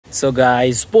So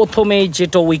guys প্রথমেই যে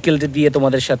টো উইকেলটি দিয়ে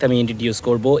তোমাদের সাথে আমি ইন্ট্রোডিউস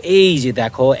করব এই যে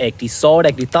দেখো একটি সর্ড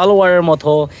একটি তলোয়ারের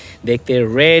মতো দেখতে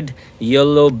red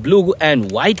yellow blue and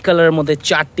white কালারের মধ্যে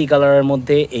চারটি কালারের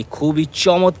মধ্যে এই খুবই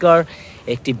চমৎকার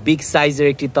একটি বিগ সাইজের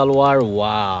একটি তলোয়ার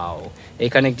ওয়াও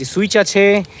এখানে একটি সুইচ আছে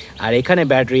আর এখানে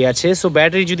ব্যাটারি আছে সো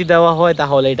ব্যাটারি যদি দেওয়া হয়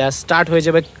তাহলে এটা স্টার্ট হয়ে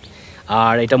যাবে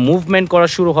আর এটা মুভমেন্ট করা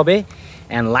শুরু হবে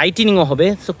অ্যান্ড লাইটিনিংও হবে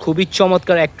সো খুবই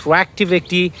চমৎকার অ্যাট্রাকটিভ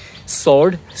একটি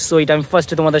সোর্ড সো এটা আমি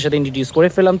ফার্স্টে তোমাদের সাথে ইন্ট্রোডিউস করে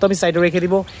ফেললাম তো আমি সাইডে রেখে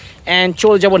দিব অ্যান্ড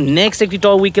চলে যাবো নেক্সট একটি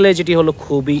টো উইকেলে যেটি হলো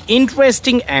খুবই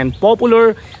interesting and popular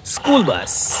school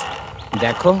bus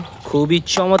দেখো খুবই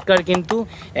চমৎকার কিন্তু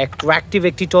অ্যাট্রাকটিভ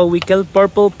একটি টো উইকেল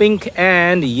purple pink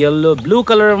and yellow blue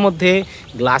কালারের মধ্যে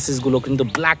গ্লাসেসগুলো কিন্তু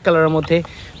ব্ল্যাক কালারের মধ্যে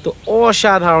তো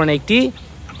অসাধারণ একটি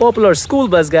popular school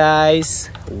bus guys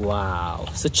wow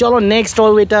so চলো নেক্সট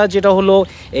এটা যেটা হলো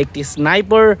একটি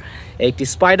স্নাইপার একটি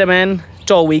স্পাইডারম্যান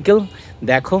টো উইকেল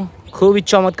দেখো খুবই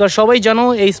চমৎকার সবাই জানো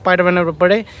এই স্পাইডারম্যানের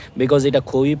ব্যাপারে বিকজ এটা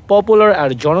খুবই পপুলার আর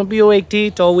জনপ্রিয় একটি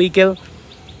টো উইকেল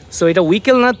সো এটা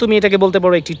উইকেল না তুমি এটাকে বলতে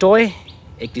পারো একটি টয়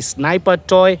একটি স্নাইপার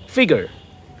টয় ফিগার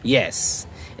ইয়েস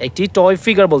একটি টয়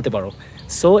ফিগার বলতে পারো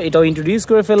সো এটাও ইন্ট্রোডিউস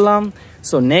করে ফেললাম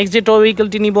সো নেক্সট যে টো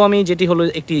উইকেলটি নিব আমি যেটি হলো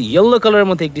একটি ইয়েলো কালারের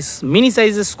মধ্যে একটি মিনি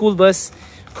সাইজের স্কুল বাস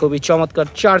খুবই চমৎকার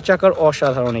চার চাকার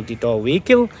অসাধারণ একটি টো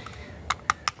উইকেল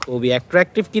খুবই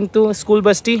অ্যাট্রাকটিভ কিন্তু স্কুল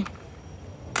বাসটি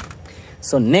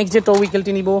সো নেক্সট যে টো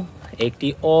উইকেলটি নিব একটি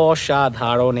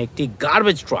অসাধারণ একটি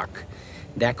গার্বেজ ট্রাক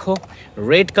দেখো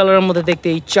রেড কালারের মধ্যে দেখতে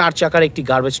এই চার চাকার একটি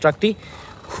গার্বেজ ট্রাকটি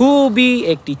খুবই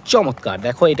একটি চমৎকার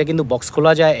দেখো এটা কিন্তু বক্স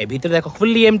খোলা যায় এর ভিতরে দেখো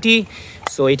ফুললি এমটি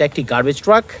সো এটা একটি গার্বেজ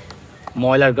ট্রাক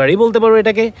ময়লার গাড়ি বলতে পারো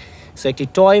এটাকে সো একটি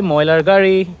টয় ময়লার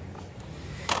গাড়ি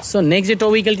সো নেক্সট যে টো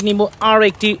উইকেলটি নিব আর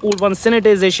একটি উরবান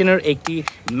স্যানিটাইজেশনের একটি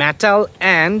মেটাল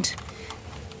অ্যান্ড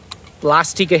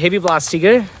প্লাস্টিকের হেভি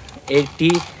প্লাস্টিকের একটি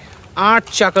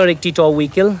 8 চাকার একটি টো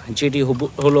উইকেল যেটি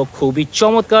হলো খুবই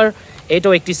চমৎকার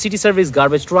এটাও একটি সিটি সার্ভিস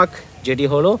গার্বেজ ট্রাক যেটি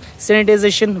হলো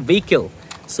স্যানিটাইজেশন ভেহিকেল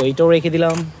সো এটাও রেখে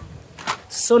দিলাম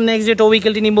সো নেক্সট যে টো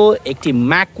উইকেলটি নিব একটি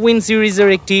ম্যাকুইন সিরিজের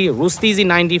একটি রুস্তিজি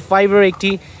 95-এর একটি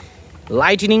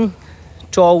লাইটনিং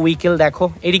টো উইকেল দেখো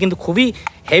এটি কিন্তু খুবই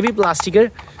হেভি প্লাস্টিকের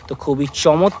তো খুবই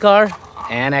চমৎকার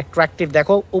অ্যান্ড অ্যাট্রাকটিভ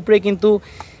দেখো উপরে কিন্তু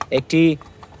একটি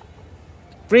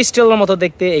ক্রিস্টালের মতো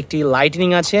দেখতে একটি লাইটনিং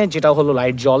আছে যেটা হলো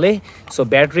লাইট জ্বলে সো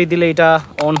ব্যাটারি দিলে এটা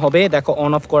অন হবে দেখো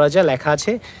অন অফ করা যায় লেখা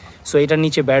আছে সো এটার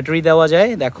নিচে ব্যাটারি দেওয়া যায়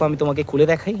দেখো আমি তোমাকে খুলে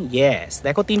দেখাই ইয়েস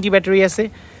দেখো 3টি ব্যাটারি আছে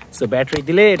সো ব্যাটারি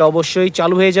দিলে এটা অবশ্যই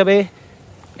চালু হয়ে যাবে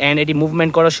অ্যান্ড এটি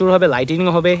মুভমেন্ট করা শুরু হবে লাইটিং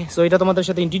হবে সো এটা তোমাদের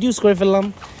সাথে ইন্ট্রোডিউস করে ফেললাম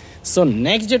সো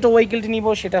নেক্সট যে টো উইকেলটি নিব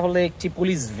সেটা হলো একটি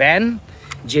পুলিশ ভ্যান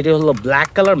যেটি হলো ব্ল্যাক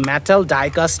কালার মেটাল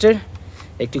ডাইকাস্টের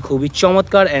একটি খুবই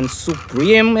চমৎকার অ্যান্ড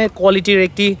সুপ্রিম কোয়ালিটির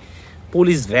একটি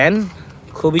পুলিশ ভ্যান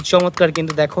খুবই চমৎকার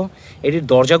কিন্তু দেখো এটির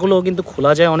দরজাগুলোও কিন্তু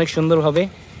খোলা যায় অনেক সুন্দরভাবে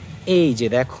এই যে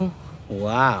দেখো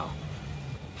ওয়াও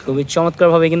খুবই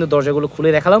চমৎকারভাবে কিন্তু দরজাগুলো খুলে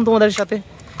দেখালাম তোমাদের সাথে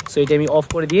সো এটা আমি অফ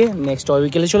করে দিয়ে নেক্সট টো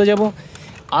উইকেলে চলে যাব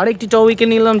আরেকটি টো উইকেল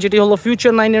নিলাম যেটি হলো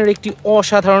ফিউচার 9-এর একটি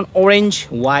অসাধারণ অরেঞ্জ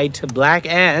হোয়াইট ব্ল্যাক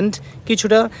অ্যান্ড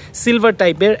কিছুটা সিলভার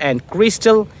টাইপের অ্যান্ড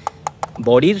ক্রিস্টাল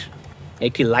বডির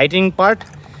একটি লাইটিং পার্ট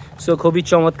সো খুবই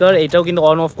চমৎকার এটাও কিন্তু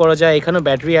অন অফ করা যায় এখানেও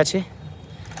ব্যাটারি আছে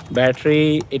ব্যাটারি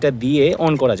এটা দিয়ে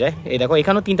অন করা যায় এই দেখো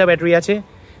এখানেও 3টা ব্যাটারি আছে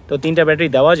তো 3টা ব্যাটারি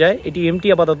দেওয়া যায় এটি এমটি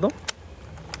আপাতত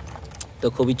তো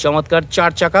খুবই চমৎকার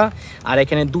 4 চাকা আর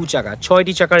এখানে 2 চাকা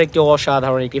 6টি চাকার একটি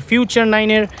অসাধারণ একটি ফিউচার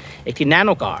 9-এর একটি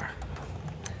ন্যানো কার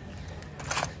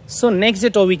সো নেক্সট যে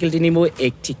টো উইকেলটি নিব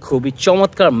একটি খুবই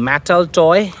চমৎকার মেটাল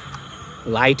টয়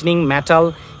লাইটনিং মেটাল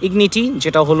ইগনিটি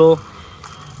যেটা হলো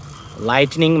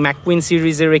লাইটনিং ম্যাকুইন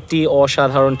সিরিজের একটি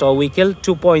অসাধারণ টো উইকেল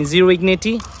 2.0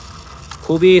 ইগনিটি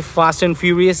খুবই ফাস্ট অ্যান্ড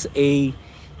ফিউরিয়াস এই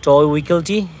টো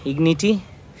উইকেলটি ইগনিটি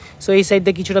সো এই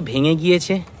সাইডটা কিছুটা ভেঙে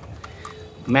গিয়েছে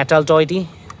মেটাল টয়টি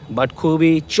বাট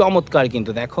খুবই চমৎকার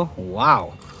কিন্তু দেখো ওয়াও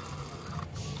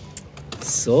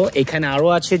সো এখানে আরও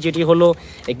আছে যেটি হলো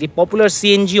একটি পপুলার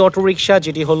সিএনজি অটো রিক্সা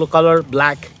যেটি হলো colour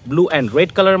black blue and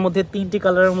red কালারের মধ্যে 3টি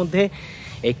কালারের মধ্যে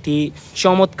একটি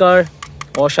চমৎকার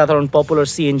অসাধারণ পপুলার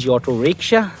সিএনজি অটো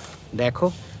রিক্সা দেখো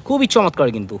খুবই চমৎকার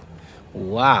কিন্তু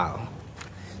ওয়াও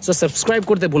সো সাবস্ক্রাইব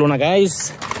করতে ভুলো না গাইস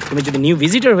তুমি যদি নিউ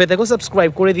ভিজিটার হয়ে থাকো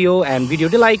সাবস্ক্রাইব করে দিও অ্যান্ড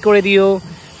ভিডিওটি লাইক করে দিও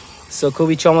সো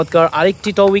খুবই চমৎকার আরেকটি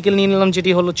টো উইকেল নিয়ে নিলাম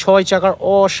যেটি হলো 6 চাকার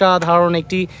অসাধারণ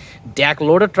একটি ড্যাক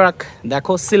লোডার ট্রাক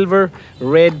দেখো সিলভার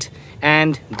রেড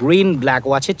অ্যান্ড গ্রিন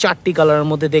ব্ল্যাকও আছে 4টি কালারের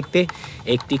মধ্যে দেখতে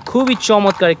একটি খুবই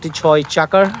চমৎকার একটি 6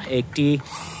 চাকার একটি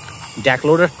ড্যাক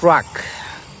লোডার ট্রাক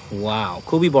ওয়াও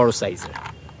খুবই বড় সাইজের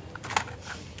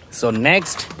সো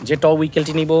নেক্সট যে টো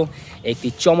উইকেলটি নিব একটি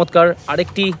চমৎকার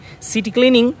আরেকটি সিটি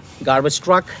ক্লিনিং গার্বেজ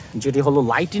ট্রাক যেটি হলো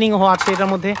লাইটনিংও আছে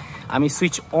এটার মধ্যে আমি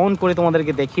সুইচ অন করে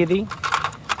তোমাদেরকে দেখিয়ে দিই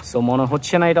সো মনে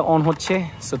হচ্ছে না এটা অন হচ্ছে।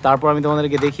 সো তারপর আমি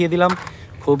তোমাদেরকে দেখিয়ে দিলাম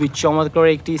খুবই চমৎকার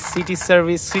একটি সিটি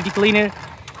সার্ভিস সিটি ক্লিনার,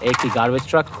 একটি গার্বেজ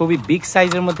ট্রাক, খুবই বিগ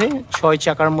সাইজের মধ্যে, 6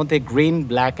 চাকার মধ্যে, গ্রিন,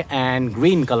 ব্ল্যাক অ্যান্ড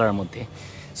গ্রিন কালারের মধ্যে।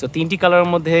 সো 3টি কালারের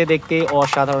মধ্যে দেখতে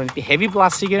অসাধারণ একটি হেভি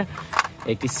প্লাস্টিকের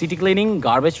একটি city cleaning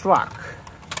garbage truck.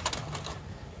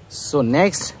 So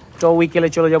next উইকেলে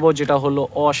চলে যাব, যেটা হলো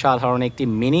অসাধারণ একটি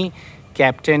mini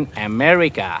captain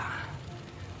America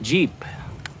zip.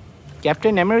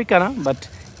 Captain America না, but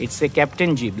it's a captain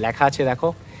zip লেখা আছে দেখো,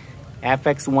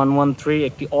 FX113,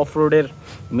 একটি অফ রোডের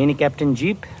মিনি ক্যাপ্টেন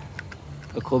জিপ।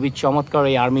 তো খুবই চমৎকার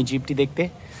এই আর্মি জিপটি দেখতে,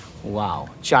 ওয়াও,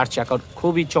 4 চাকার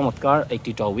খুবই চমৎকার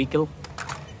একটি উইকেল।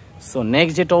 সো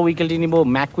নেক্সট যে উইকেলটি নিব,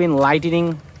 ম্যাকুইন লাইটনিং,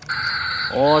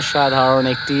 অসাধারণ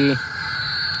একটি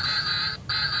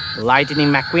lightning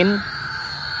McQueen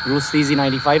রুস CZ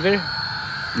 95-এর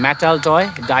metal toy,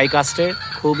 ডাইকাস্টের,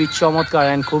 খুবই চমৎকার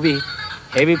অ্যান্ড খুবই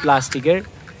হেভি প্লাস্টিকের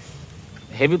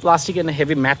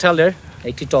হেভি মেটালের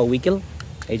একটি উইকেল।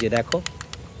 এই যে দেখো,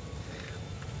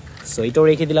 সো এটাও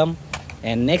রেখে দিলাম।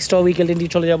 অ্যান্ড নেক্সট উইকেলটি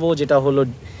চলে যাব, যেটা হলো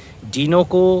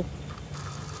ডিনোকো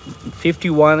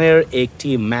 51-এর একটি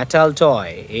মেটাল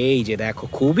টয়। এই যে দেখো,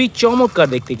 খুবই চমৎকার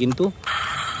দেখতে কিন্তু।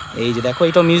 এই যে দেখো,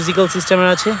 এটা মিউজিক্যাল সিস্টেমের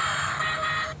আছে,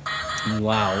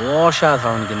 ওয়াও,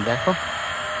 অসাধারণ কিন্তু দেখো,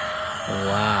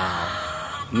 ওয়াও,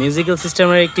 মিউজিক্যাল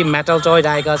সিস্টেমের একটি মেটাল টয়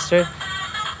ডাইকাস্টের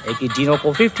একটি ডিনোকো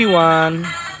 51।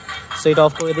 সো এটা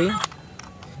অফ করে দিই,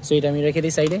 সো এটা আমি রেখে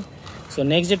দিই সাইডে। সো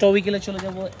নেক্সট যে উইকেলে চলে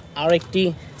যাব, আর একটি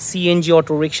CNG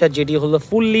অটো রিক্সা, যেটি হলো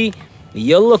ফুললি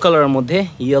ইয়েলো কালারের মধ্যে,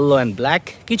 ইয়েলো অ্যান্ড ব্ল্যাক,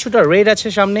 কিছুটা রেড আছে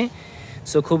সামনে।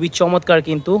 সো খুবই চমৎকার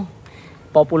কিন্তু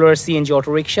popular CNG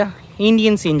auto rickshaw,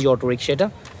 Indian CNG auto rickshaw. এটা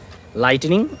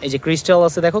লাইটনিং, এই যে ক্রিস্টাল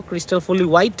আছে দেখো, ক্রিস্টাল ফুলি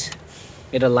হোয়াইট,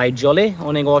 এটা লাইট জ্বলে,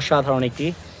 অনেক অসাধারণ একটি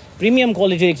প্রিমিয়াম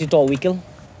কোয়ালিটির একটি উইকেল।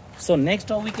 সো নেক্সট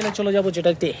উইকেলে চলে যাব, যেটা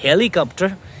একটি হেলিকপ্টার।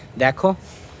 দেখো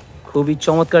খুবই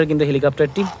চমৎকার কিন্তু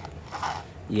হেলিকপ্টারটি,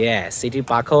 ইয়েস, এটির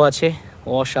পাখাও আছে,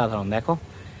 অসাধারণ দেখো।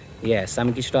 ইয়েস,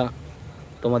 আমি কিছুটা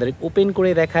তোমাদের ওপেন করে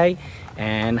দেখাই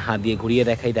অ্যান্ড হাত দিয়ে ঘুরিয়ে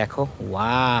দেখাই, দেখো,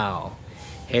 ওয়াও,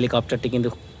 হেলিকপ্টারটি কিন্তু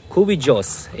খুবই জস।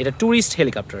 এটা tourist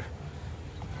helicopter,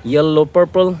 yellow,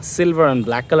 purple, silver and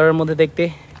black কালারের মধ্যে দেখতে,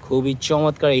 খুবই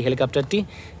চমৎকার এই হেলিকপ্টারটি।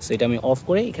 সো এটা আমি অফ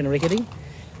করে এখানে রেখে দিই।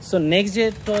 সো নেক্সট যে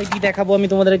টয়টি দেখাবো আমি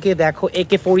তোমাদেরকে, দেখো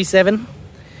AK-47,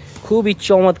 খুবই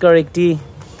চমৎকার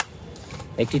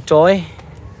একটি টয়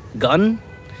গান,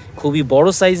 খুবই বড়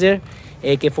সাইজের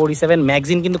AK-47।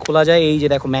 ম্যাগজিন কিন্তু খোলা যায়, এই যে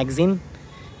দেখো ম্যাগজিন,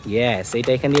 ইয়েস,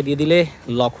 এটা এখান দিয়ে দিলে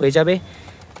লক হয়ে যাবে।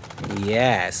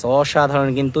 ইয়েস, অসাধারণ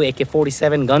কিন্তু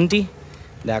AK-47 গানটি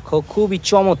দেখো, খুবই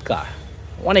চমৎকার,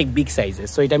 অনেক বিগ সাইজের।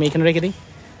 সো এটা আমি এখানে রেখে দিই।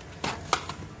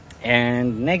 অ্যান্ড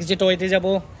নেক্সট যে টয়তে যাব,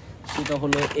 সেটা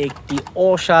হলো একটি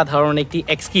অসাধারণ একটি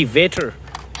এক্সকিভেটর।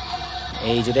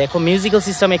 এই যে দেখো, মিউজিক্যাল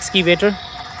সিস্টেম এক্সকিভেটর,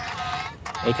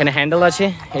 এখানে হ্যান্ডেল আছে,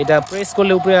 এটা প্রেস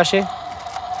করলে উপরে আসে,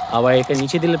 আবার এটা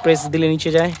নিচে দিলে, প্রেস দিলে নিচে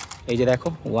যায়। এই যে দেখো,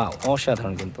 ওয়াও,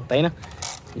 অসাধারণ কিন্তু, তাই না?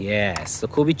 ইয়েস, তো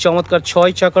খুবই চমৎকার 6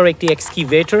 চাকার একটি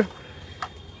এক্সকিভেটর,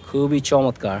 খুবই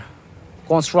চমৎকার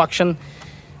কনস্ট্রাকশন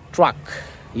ট্রাক,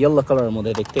 ইয়েলো কালারের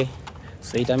মধ্যে দেখতে।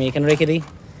 সো এটা আমি এখানে রেখে দিই।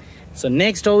 সো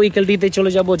নেক্সট উইকেলটিতে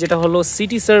চলে যাব, যেটা হলো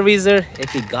সিটি সার্ভিসের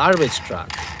একটি গার্বেজ ট্রাক।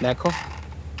 দেখো,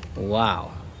 ওয়াও,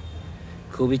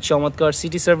 খুবই চমৎকার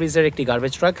সিটি সার্ভিসের একটি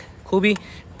গার্বেজ ট্রাক, খুবই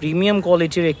প্রিমিয়াম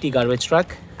কোয়ালিটির একটি গার্বেজ ট্রাক,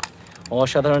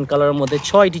 অসাধারণ কালারের মধ্যে,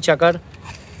 6টি চাকার,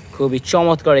 খুবই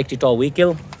চমৎকার একটি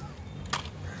উইকেল।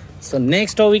 সো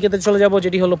নেক্সট উইকেলে চলে যাব,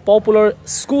 যেটি হলো পপুলার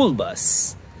স্কুল বাস।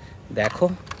 দেখো,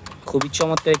 খুবই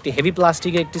চমৎকার একটি হেভি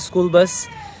প্লাস্টিকের একটি স্কুল বাস,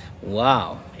 ওয়াও।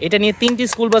 এটা নিয়ে 3টি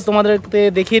স্কুল বাস তোমাদেরকে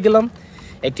দেখিয়ে দিলাম,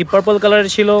 একটি পার্পল কালারের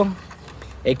ছিল,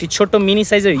 একটি ছোট মিনি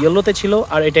সাইজের ইয়েলোতে ছিল,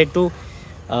 আর এটা একটু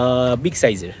বিগ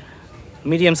সাইজের,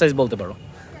 মিডিয়াম সাইজ বলতে পারো,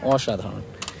 অসাধারণ।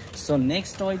 সো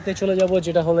নেক্সট টয়তে চলে যাব,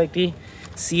 যেটা হলো একটি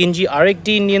CNG,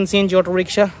 আরেকটি ইন্ডিয়ান CNG অটো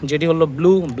রিক্সা, যেটি হলো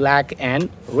ব্লু, ব্ল্যাক অ্যান্ড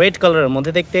রেড কালারের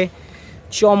মধ্যে দেখতে,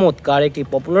 চমৎকার একটি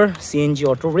popular CNG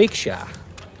auto rickshaw.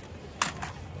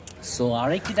 So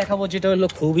আরেকটি দেখাবো, যেটা হলো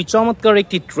খুবই চমৎকার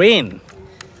একটি ট্রেন।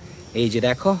 এই যে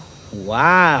দেখো,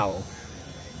 ওয়াও,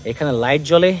 এখানে লাইট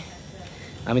জ্বলে,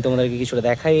 আমি তোমাদেরকে কিছুটা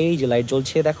দেখাই, এই যে লাইট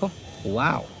জ্বলছে দেখো,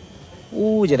 ওয়াও, ও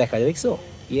যে দেখা যায়, দেখছো,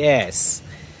 ইয়েস।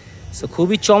 সো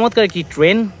খুবই চমৎকার একটি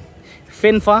ট্রেন,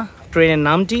 ফেনফা ট্রেনের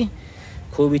নামটি,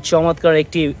 খুবই চমৎকার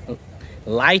একটি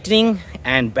lightning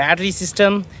and battery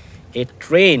system A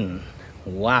train,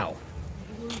 wow.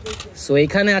 So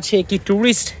এখানে আছে একটি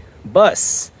ট্যুরিস্ট বাস,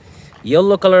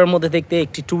 ইয়েলো কালারের মধ্যে দেখতে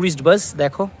একটি ট্যুরিস্ট বাস,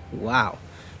 দেখো, ওয়াও,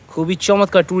 খুবই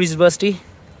চমৎকার ট্যুরিস্ট বাসটি।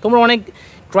 তোমরা অনেক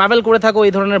ট্রাভেল করে থাকো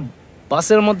এই ধরনের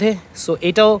বাসের মধ্যে, সো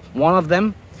এটাও ওয়ান অফ দ্যাম।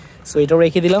 সো এটাও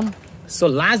রেখে দিলাম। সো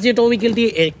লাস্ট যে উইকেলটি,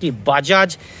 একটি বাজাজ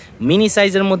মিনি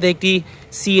সাইজের মধ্যে একটি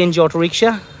CNG অটো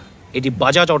রিক্সা, এটি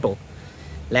বাজাজ অটো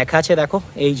লেখা আছে, দেখো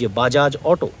এই যে Bajaj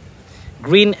auto,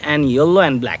 green and yellow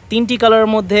and black, তিনটি কালারের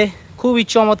মধ্যে খুবই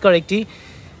চমৎকার একটি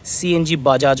CNG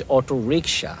Bajaj auto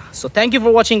rickshaw. So thank you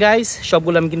for watching guys,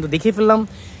 সবগুলো আমি কিন্তু দেখিয়ে ফেললাম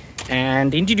অ্যান্ড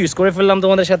ইন্ট্রোডিউস করে ফেললাম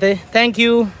তোমাদের সাথে। থ্যাংক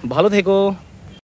ইউ, ভালো থেকো।